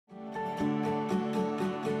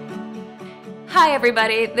Hi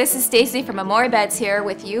everybody, this is Stacy from Amore Beds here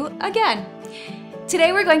with you again.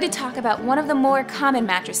 Today we're going to talk about one of the more common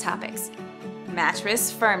mattress topics,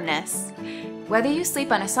 mattress firmness. Whether you sleep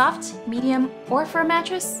on a soft, medium, or firm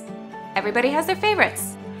mattress, everybody has their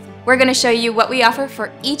favorites. We're going to show you what we offer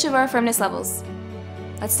for each of our firmness levels.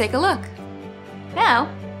 Let's take a look. Now,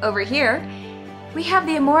 over here, we have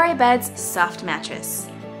the Amore Beds Soft Mattress.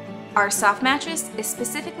 Our soft mattress is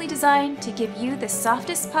specifically designed to give you the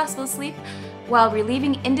softest possible sleep while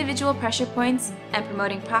relieving individual pressure points and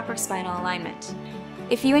promoting proper spinal alignment.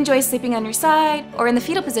 If you enjoy sleeping on your side or in the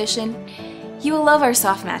fetal position, you will love our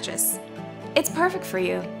soft mattress. It's perfect for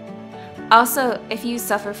you. Also, if you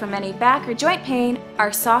suffer from any back or joint pain,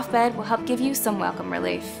 our soft bed will help give you some welcome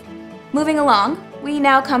relief. Moving along, we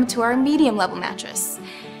now come to our medium level mattress.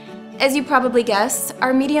 As you probably guessed,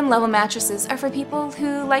 our medium level mattresses are for people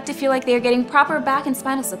who like to feel like they are getting proper back and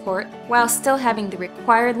spinal support while still having the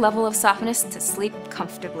required level of softness to sleep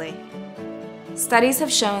comfortably. Studies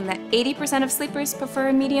have shown that 80% of sleepers prefer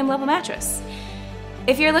a medium level mattress.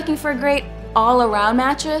 If you're looking for a great all-around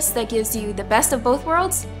mattress that gives you the best of both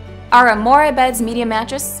worlds, our Amore Beds medium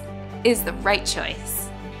mattress is the right choice.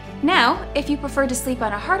 Now, if you prefer to sleep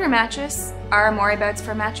on a harder mattress, our Amore Beds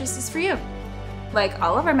Firm mattress is for you. Like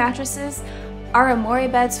all of our mattresses, our Amore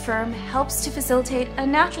Beds Firm helps to facilitate a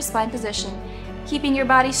natural spine position, keeping your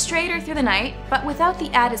body straighter through the night, but without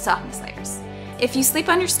the added softness layers. If you sleep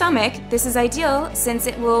on your stomach, this is ideal since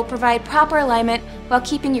it will provide proper alignment while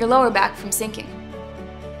keeping your lower back from sinking.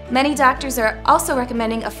 Many doctors are also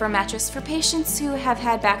recommending a firm mattress for patients who have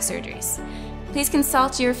had back surgeries. Please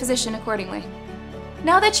consult your physician accordingly.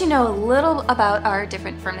 Now that you know a little about our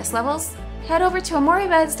different firmness levels, head over to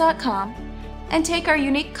amorebeds.com and take our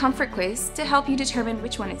unique comfort quiz to help you determine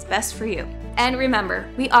which one is best for you. And remember,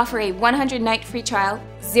 we offer a 100-night free trial,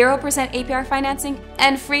 0% APR financing,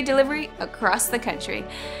 and free delivery across the country.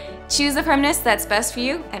 Choose the firmness that's best for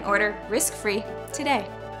you and order risk-free today.